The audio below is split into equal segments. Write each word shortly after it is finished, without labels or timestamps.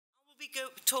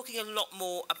talking a lot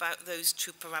more about those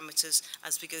two parameters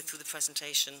as we go through the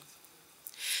presentation.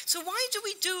 So why do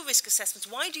we do risk assessments?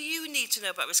 Why do you need to know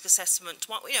about risk assessment?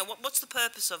 What's the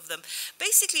purpose of them?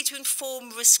 Basically, to inform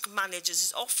risk managers.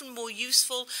 It's often more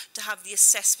useful to have the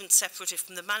assessment separated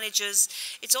from the managers.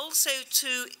 It's also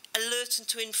to alert and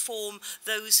to inform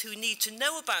those who need to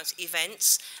know about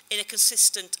events in a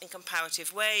consistent and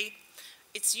comparative way.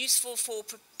 It's useful for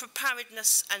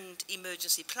preparedness and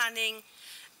emergency planning.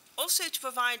 Also to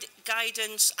provide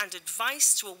guidance and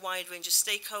advice to a wide range of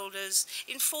stakeholders,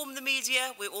 inform the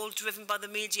media. We're all driven by the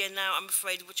media now, I'm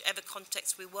afraid, whichever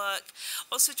context we work.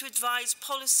 Also to advise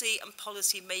policy and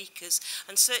policy makers,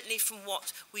 and certainly from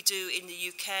what we do in the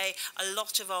UK, a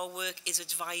lot of our work is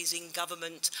advising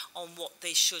government on what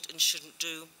they should and shouldn't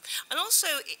do. And also,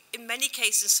 in many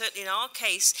cases, certainly in our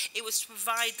case, it was to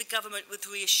provide the government with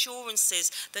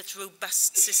reassurances that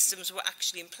robust systems were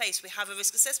actually in place. We have a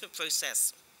risk assessment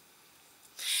process.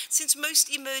 Since most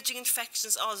emerging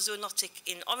infections are zoonotic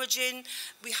in origin,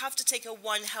 we have to take a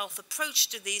One Health approach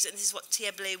to these, and this is what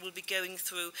Tia Blay will be going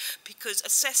through, because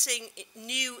assessing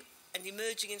new and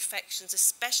emerging infections,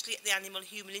 especially at the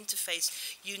animal-human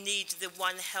interface, you need the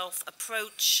One Health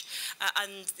approach,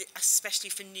 and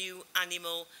especially for new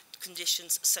animal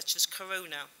conditions such as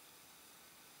corona.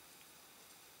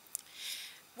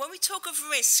 When we talk of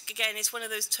risk, again, it's one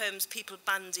of those terms people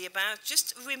bandy about.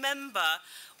 Just remember,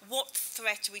 what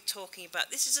threat are we talking about?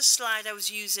 This is a slide I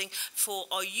was using for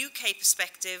our UK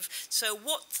perspective. So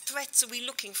what threats are we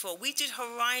looking for? We did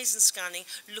horizon scanning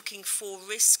looking for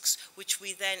risks, which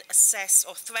we then assess,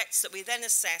 or threats that we then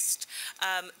assessed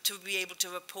to be able to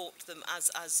report them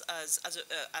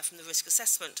from the risk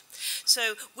assessment.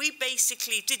 So we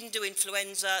basically didn't do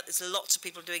influenza. There's lots of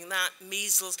people doing that.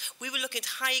 Measles. We were looking at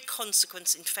high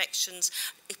consequence infections,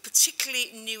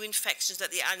 particularly new infections at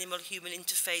the animal-human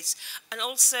interface, and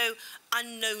also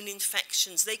unknown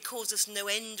infections. They cause us no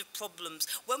end of problems.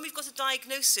 When we've got a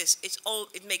diagnosis,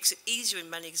 it makes it easier in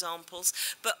many examples,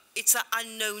 but it's that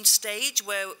unknown stage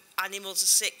where animals are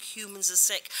sick, humans are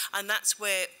sick, and that's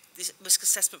where this risk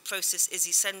assessment process is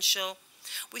essential.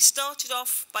 We started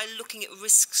off by looking at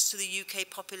risks to the UK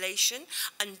population,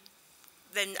 and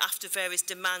then after various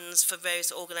demands for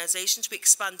various organisations, we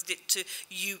expanded it to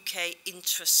UK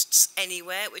interests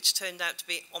anywhere, which turned out to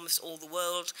be almost all the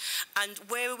world. And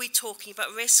where are we talking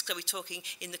about risks? Are we talking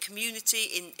in the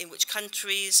community, in which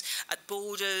countries, at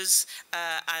borders,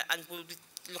 and we'll be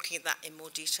looking at that in more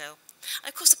detail. And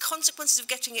of course, the consequences of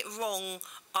getting it wrong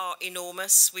are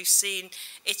enormous. We've seen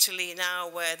Italy now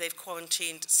where they've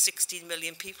quarantined 16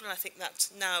 million people, and I think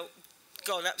that's now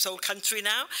gone up, it's whole country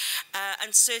now.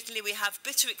 And certainly we have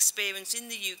bitter experience in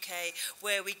the UK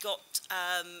where we got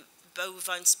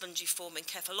bovine spongiform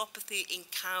encephalopathy in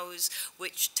cows,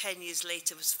 which 10 years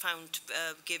later was found to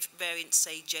give variant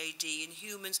JD in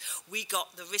humans. We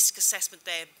got the risk assessment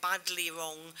there badly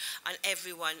wrong, and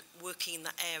everyone working in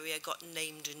that area got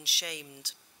named and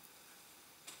shamed.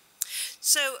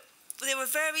 So there were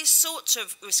various sorts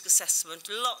of risk assessment,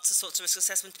 lots of sorts of risk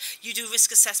assessment. You do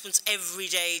risk assessments every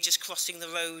day just crossing the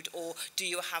road, or do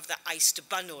you have that ice to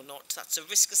bun or not? That's a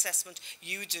risk assessment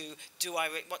you do.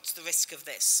 What's the risk of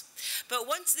this? But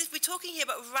we're talking here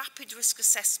about rapid risk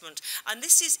assessment, and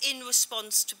this is in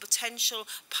response to potential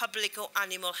public or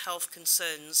animal health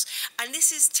concerns. And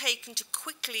this is taken to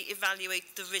quickly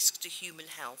evaluate the risk to human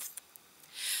health.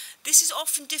 This is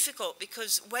often difficult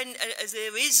because when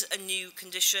there is a new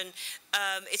condition,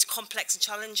 it's complex and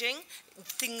challenging.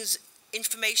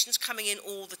 Information's coming in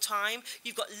all the time.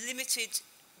 You've got limited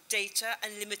data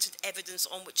and limited evidence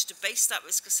on which to base that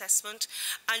risk assessment,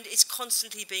 and it's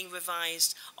constantly being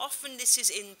revised. Often this is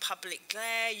in public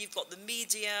glare. You've got the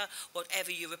media,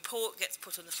 whatever you report gets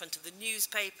put on the front of the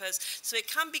newspapers, so it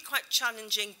can be quite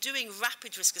challenging doing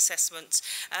rapid risk assessments.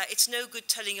 It's no good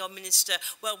telling your minister,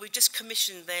 well, we've just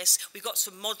commissioned this, we've got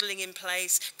some modelling in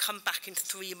place, come back in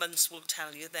 3 months, we'll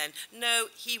tell you then. No,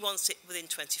 he wants it within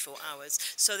 24 hours.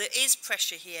 So there is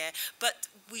pressure here, but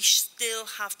we still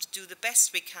have to do the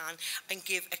best we can and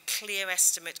give a clear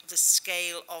estimate of the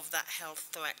scale of that health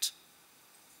threat.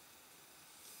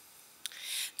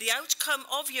 The outcome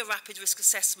of your rapid risk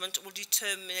assessment will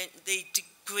determine the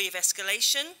degree of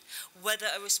escalation, whether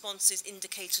a response is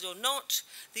indicated or not,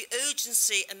 the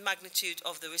urgency and magnitude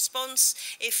of the response.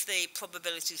 If the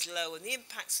probability is low and the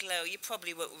impact's low, you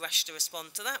probably won't rush to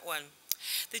respond to that one.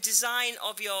 The design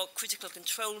of your critical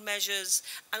control measures,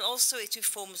 and also it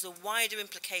informs the wider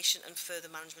implication and further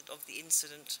management of the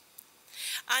incident.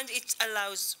 And it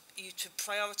allows you to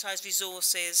prioritise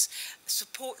resources,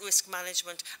 support risk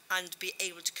management, and be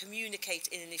able to communicate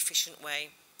in an efficient way.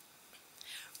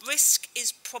 Risk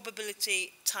is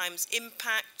probability times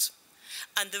impact,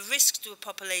 and the risk to a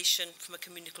population from a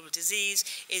communicable disease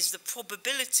is the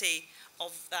probability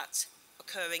of that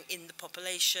occurring in the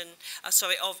population,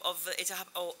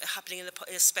 happening in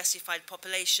a specified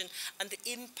population, and the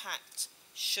impact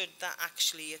should that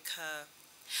actually occur.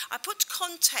 I put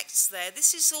context there.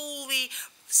 This is all the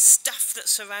stuff that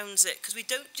surrounds it, because we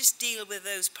don't just deal with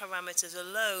those parameters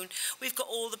alone. We've got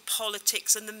all the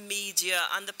politics and the media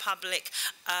and the public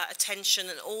attention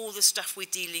and all the stuff we're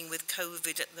dealing with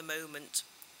COVID at the moment.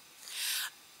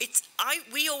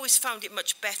 We always found it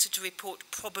much better to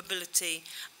report probability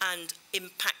and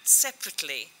impact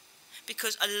separately,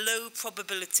 because a low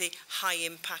probability, high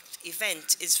impact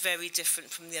event is very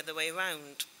different from the other way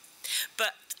around.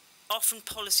 But often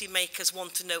policymakers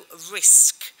want to know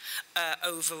risk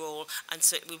overall, and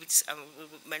so we would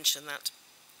mention that.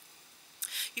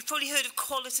 You've probably heard of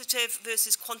qualitative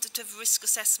versus quantitative risk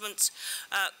assessments.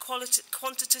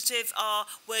 Quantitative are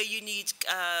where you need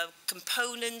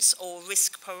components or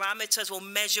risk parameters or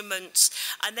measurements,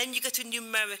 and then you get a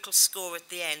numerical score at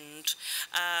the end.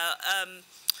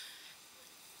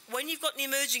 When you've got an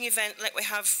emerging event like we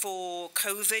have for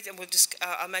COVID, and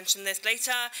I'll mention this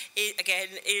later,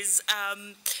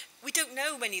 we don't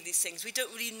know many of these things. We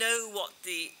don't really know what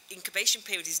the incubation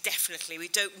period is definitely. We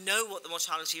don't know what the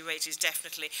mortality rate is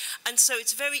definitely. And so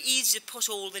it's very easy to put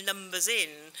all the numbers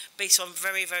in based on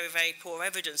very, very, very poor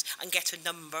evidence and get a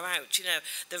number out. You know,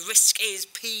 the risk is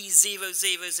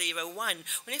P0001.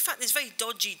 When in fact there's very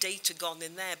dodgy data gone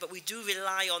in there, but we do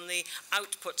rely on the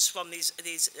outputs from these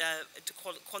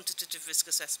quantitative risk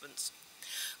assessments.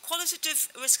 Qualitative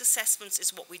risk assessments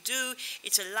is what we do.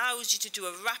 It allows you to do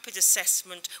a rapid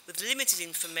assessment with limited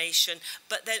information,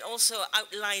 but then also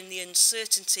outline the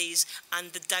uncertainties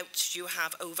and the doubts you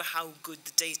have over how good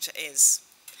the data is.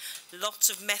 Lots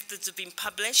of methods have been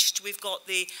published. We've got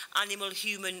the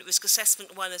animal-human risk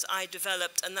assessment one as I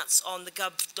developed, and that's on the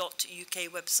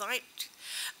gov.uk website.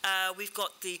 We've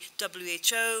got the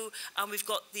WHO, and we've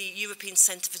got the European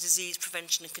Centre for Disease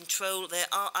Prevention and Control. There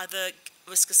are other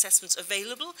risk assessments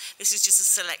available. This is just a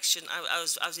selection. I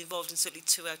was involved in certainly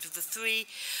 2 out of the 3.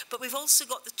 But we've also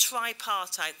got the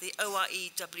tripartite, the ORE,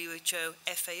 WHO,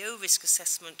 FAO risk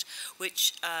assessment,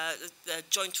 which the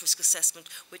joint risk assessment,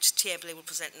 which Thierry will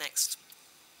present next.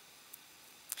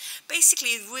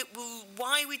 Basically,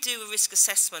 why we do a risk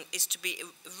assessment is to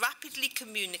rapidly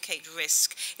communicate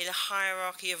risk in a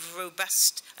hierarchy of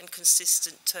robust and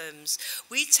consistent terms.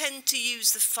 We tend to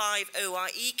use the 5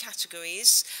 ORE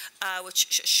categories,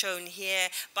 which are shown here,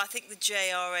 but I think the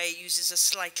JRA uses a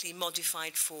slightly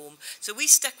modified form. So we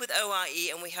stuck with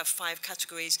ORE, and we have 5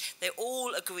 categories. They're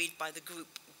all agreed by the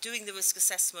group doing the risk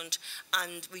assessment,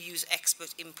 and we use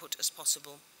expert input as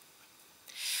possible.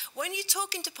 When you're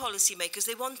talking to policymakers,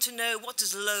 they want to know, what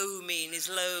does low mean? Is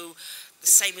low the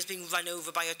same as being run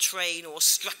over by a train or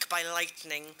struck by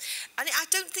lightning? And I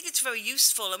don't think it's very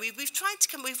useful. I mean, we've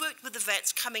worked with the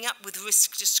vets coming up with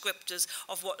risk descriptors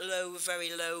of what low, very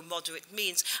low, moderate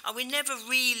means, and we never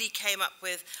really came up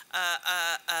with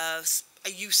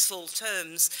useful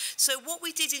terms. So what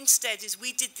we did instead is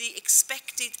we did the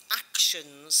expected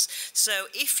actions. So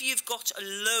if you've got a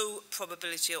low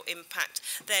probability or impact,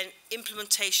 then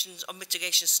implementations or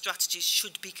mitigation strategies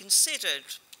should be considered.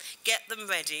 Get them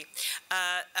ready.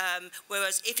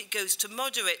 Whereas if it goes to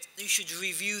moderate, you should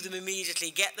review them immediately,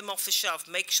 get them off the shelf,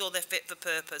 make sure they're fit for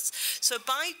purpose. So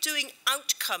by doing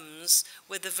outcomes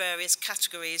with the various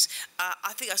categories,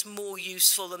 I think that's more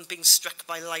useful than being struck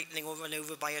by lightning or run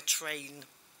over by a train.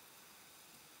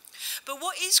 But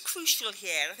what is crucial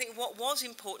here, and I think what was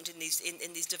important in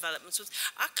these developments, was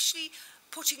actually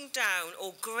putting down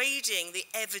or grading the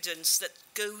evidence that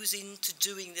goes into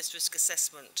doing this risk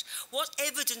assessment. What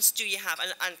evidence do you have?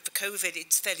 And for COVID,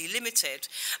 it's fairly limited.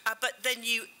 But then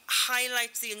you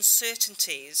highlight the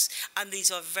uncertainties, and these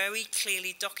are very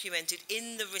clearly documented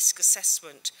in the risk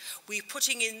assessment. We're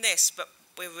putting in this, but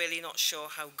we're really not sure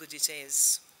how good it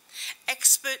is.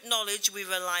 Expert knowledge, we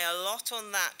rely a lot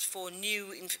on that for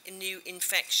new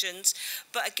infections.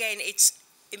 But again, it's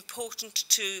important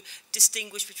to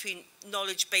distinguish between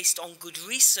knowledge based on good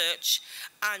research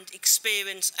and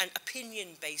experience and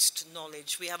opinion-based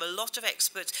knowledge. We have a lot of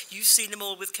experts, you've seen them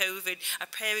all with COVID,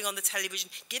 appearing on the television,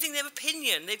 giving their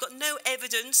opinion. They've got no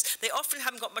evidence, they often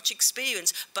haven't got much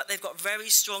experience, but they've got very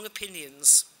strong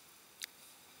opinions.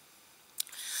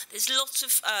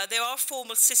 There are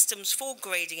formal systems for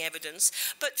grading evidence,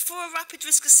 but for a rapid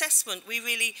risk assessment, we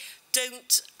really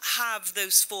don't have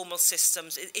those formal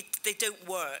systems. They don't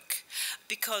work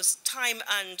because time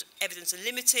and evidence are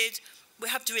limited. We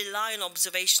have to rely on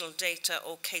observational data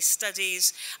or case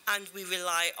studies, and we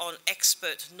rely on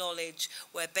expert knowledge,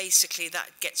 where basically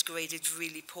that gets graded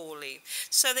really poorly.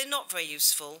 So they're not very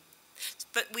useful.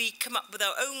 But we come up with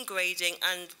our own grading,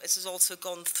 and this has also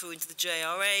gone through into the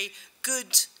JRA,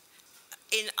 good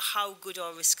in how good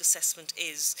our risk assessment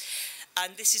is.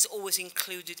 And this is always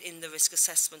included in the risk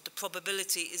assessment. The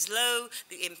probability is low,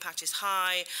 the impact is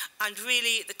high, and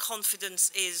really the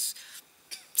confidence is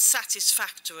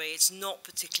satisfactory. It's not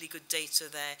particularly good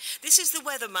data there. This is the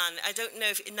weatherman. I don't know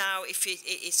if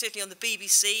it's certainly on the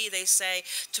BBC, they say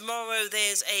tomorrow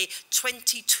there's a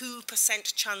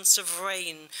 22% chance of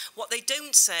rain. What they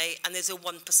don't say, and there's a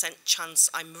 1% chance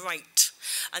I'm right.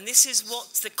 And this is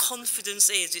what the confidence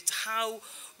is. It's how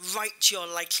right you're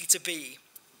likely to be.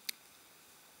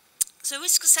 So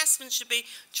risk assessment should be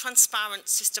transparent,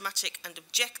 systematic and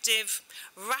objective,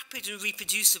 rapid and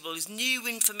reproducible. There's new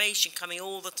information coming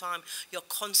all the time. You're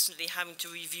constantly having to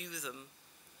review them.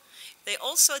 They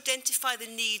also identify the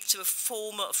need for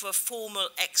a formal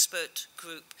expert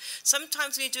group.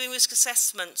 Sometimes when you're doing risk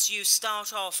assessments, you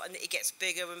start off and it gets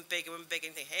bigger and bigger and bigger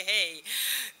and you think, hey,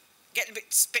 getting a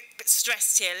bit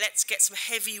stressed here. Let's get some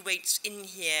heavyweights in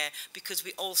here because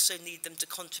we also need them to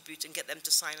contribute and get them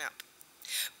to sign up.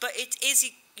 But it is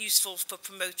useful for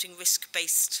promoting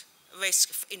risk-based,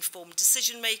 risk-informed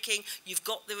decision-making. You've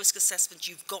got the risk assessment,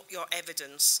 you've got your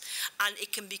evidence, and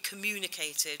it can be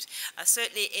communicated.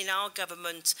 Certainly in our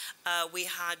government, we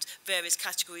had various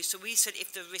categories. So we said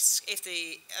if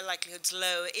the likelihood's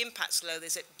low, impact's low, they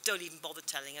said don't even bother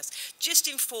telling us. Just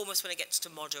inform us when it gets to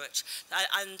moderate.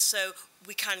 And so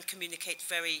we can communicate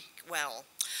very well.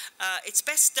 It's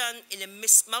best done in a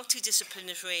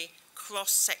multidisciplinary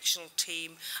cross-sectional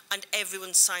team, and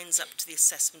everyone signs up to the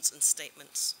assessments and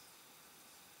statements.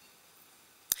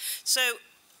 So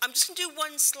I'm just going to do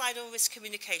one slide on risk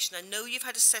communication. I know you've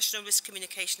had a session on risk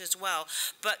communication as well,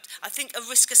 but I think a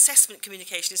risk assessment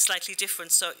communication is slightly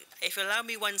different. So if you allow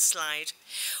me one slide.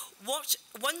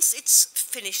 Once it's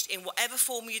finished, in whatever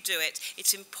form you do it,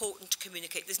 it's important to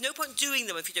communicate. There's no point doing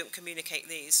them if you don't communicate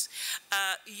these.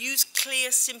 Use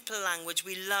clear, simple language.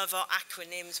 We love our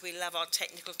acronyms, we love our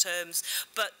technical terms,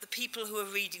 but the people who are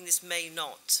reading this may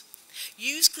not.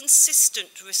 Use consistent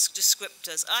risk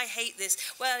descriptors. I hate this.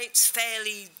 Well, it's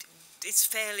fairly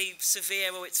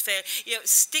severe, or it's fair. You know,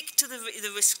 stick to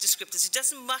the risk descriptors. It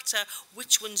doesn't matter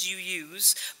which ones you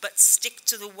use, but stick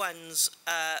to the ones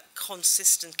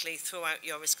consistently throughout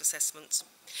your risk assessments.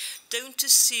 Don't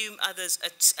assume others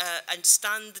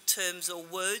understand the terms or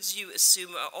words you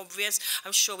assume are obvious.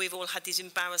 I'm sure we've all had these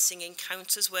embarrassing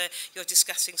encounters where you're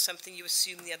discussing something, you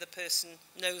assume the other person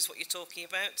knows what you're talking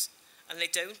about, and they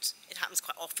don't. It happens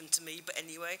quite often to me, but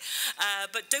anyway.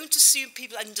 But don't assume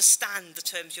people understand the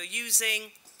terms you're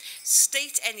using.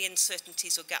 State any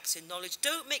uncertainties or gaps in knowledge.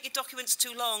 Don't make your documents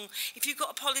too long. If you've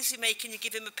got a policy maker and you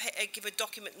give a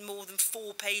document more than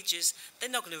 4 pages, they're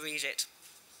not going to read it.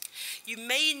 You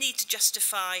may need to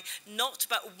justify not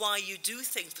about why you do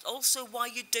things, but also why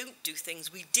you don't do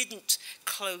things. We didn't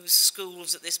close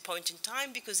schools at this point in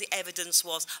time because the evidence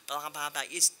was blah, blah, blah.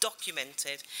 It's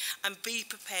documented. And be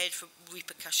prepared for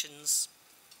repercussions.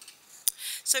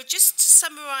 So just to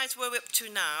summarise where we're up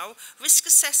to now, risk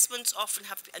assessments often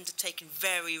have to be undertaken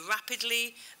very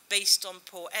rapidly based on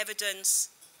poor evidence.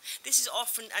 This is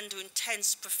often under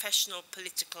intense professional,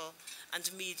 political and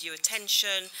media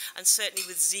attention, and certainly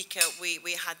with Zika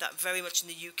we had that very much in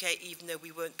the UK, even though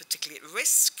we weren't particularly at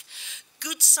risk.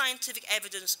 Good scientific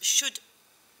evidence should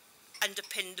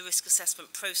underpin the risk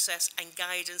assessment process and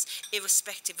guidance,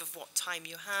 irrespective of what time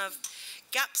you have.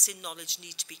 Gaps in knowledge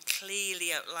need to be clearly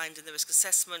outlined in the risk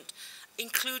assessment.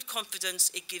 Include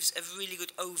confidence. It gives a really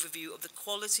good overview of the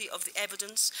quality of the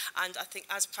evidence, and I think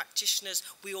as practitioners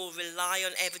we all rely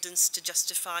on evidence to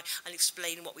justify and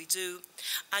explain what we do,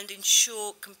 and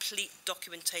ensure complete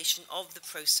documentation of the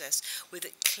process with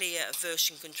a clear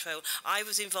version control. I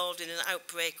was involved in an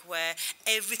outbreak where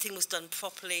everything was done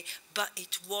properly, but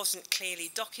it wasn't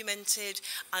clearly documented,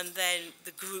 and then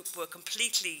the group were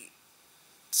completely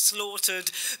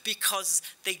slaughtered because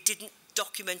they didn't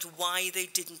document why they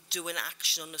didn't do an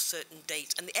action on a certain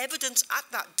date, and the evidence at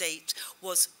that date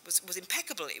was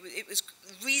impeccable. It was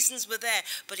reasons were there,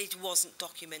 but it wasn't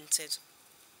documented.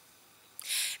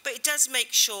 But it does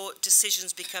make sure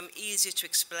decisions become easier to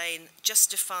explain,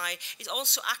 justify. It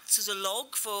also acts as a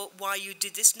log for why you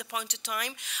did this in a point of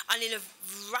time. And in a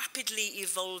rapidly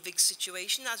evolving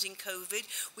situation, as in COVID,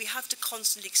 we have to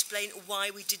constantly explain why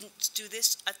we didn't do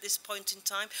this at this point in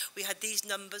time. We had these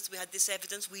numbers, we had this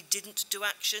evidence, we didn't do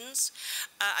actions.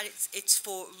 And it's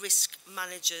for risk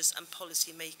managers and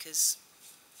policy makers.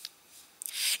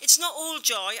 It's not all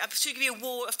joy. I'm just going to give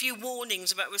you a few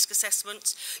warnings about risk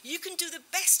assessments. You can do the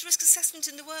best risk assessment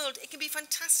in the world. It can be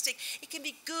fantastic. It can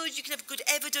be good. You can have good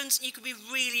evidence. And you can be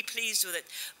really pleased with it.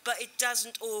 But it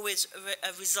doesn't always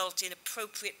result in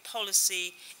appropriate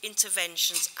policy,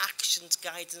 interventions, actions,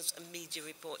 guidance, and media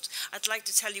reports. I'd like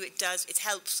to tell you it does. It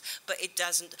helps, but it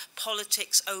doesn't.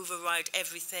 Politics override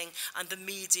everything, and the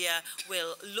media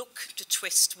will look to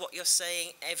twist what you're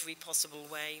saying every possible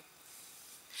way.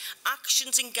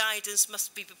 Actions and guidance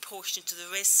must be proportionate to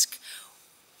the risk.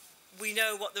 We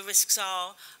know what the risks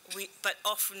are, but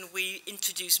often we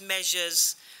introduce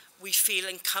measures we feel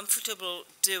uncomfortable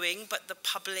doing, but the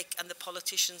public and the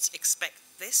politicians expect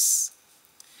this.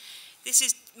 This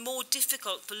is more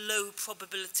difficult for low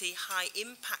probability, high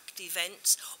impact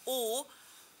events, or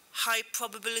high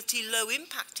probability, low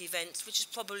impact events, which is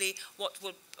probably what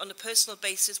will, on a personal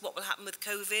basis, what will happen with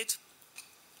COVID.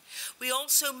 We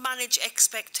also manage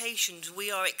expectations. We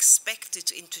are expected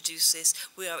to introduce this.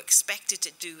 We are expected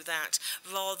to do that,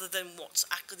 rather than what's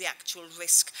the actual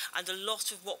risk. And a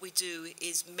lot of what we do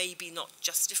is maybe not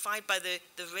justified by the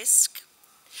risk.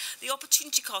 The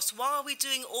opportunity cost, while we're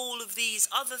doing all of these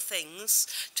other things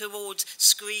towards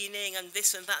screening and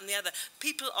this and that and the other,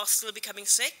 people are still becoming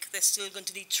sick, they're still going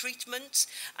to need treatment,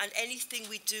 and anything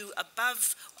we do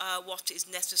above what is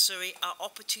necessary are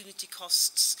opportunity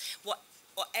costs.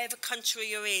 Whatever country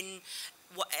you're in,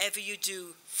 whatever you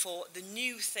do for the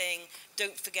new thing,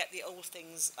 don't forget the old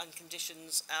things and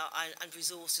conditions and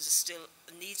resources are still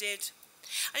needed.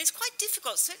 And it's quite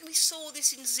difficult. Certainly we saw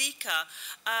this in Zika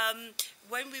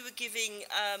when we were giving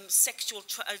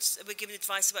we're giving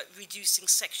advice about reducing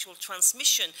sexual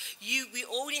transmission. We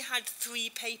only had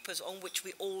 3 papers on which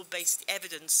we all based the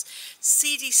evidence: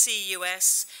 CDC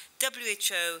US,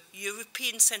 WHO,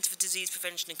 European Centre for Disease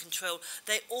Prevention and Control.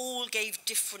 They all gave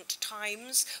different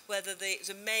times, whether it was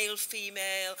a male,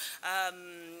 female,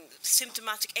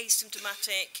 symptomatic,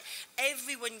 asymptomatic.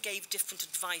 Everyone gave different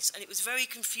advice, and it was very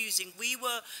confusing. We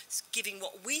were giving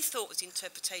what we thought was the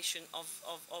interpretation of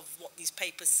what these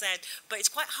papers said, but it's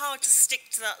quite hard to stick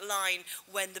to that line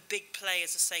when the big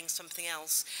players are saying something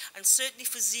else. And certainly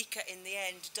for Zika, in the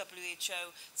end,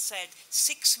 WHO said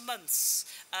 6 months,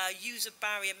 use a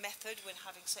barrier method when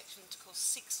having sexual intercourse,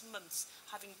 6 months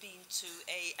having been to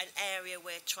an area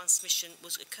where transmission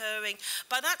was occurring.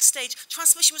 By that stage,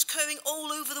 transmission was occurring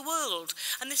all over the world,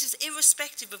 and this is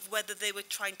irrespective of whether they were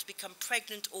trying to become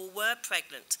pregnant or were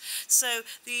pregnant. So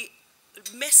the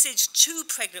message to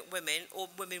pregnant women or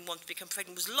women want to become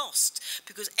pregnant was lost,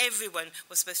 because everyone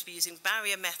was supposed to be using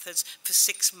barrier methods for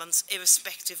 6 months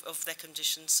irrespective of their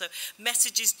conditions. So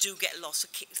messages do get lost. So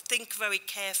think very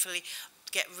carefully,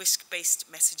 get risk-based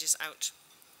messages out.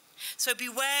 So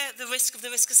beware the risk of the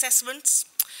risk assessments.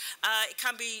 It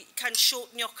can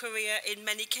shorten your career in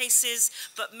many cases,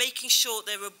 but making sure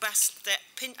they're robust, they're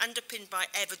underpinned by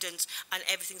evidence and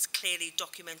everything's clearly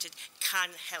documented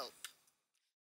can help.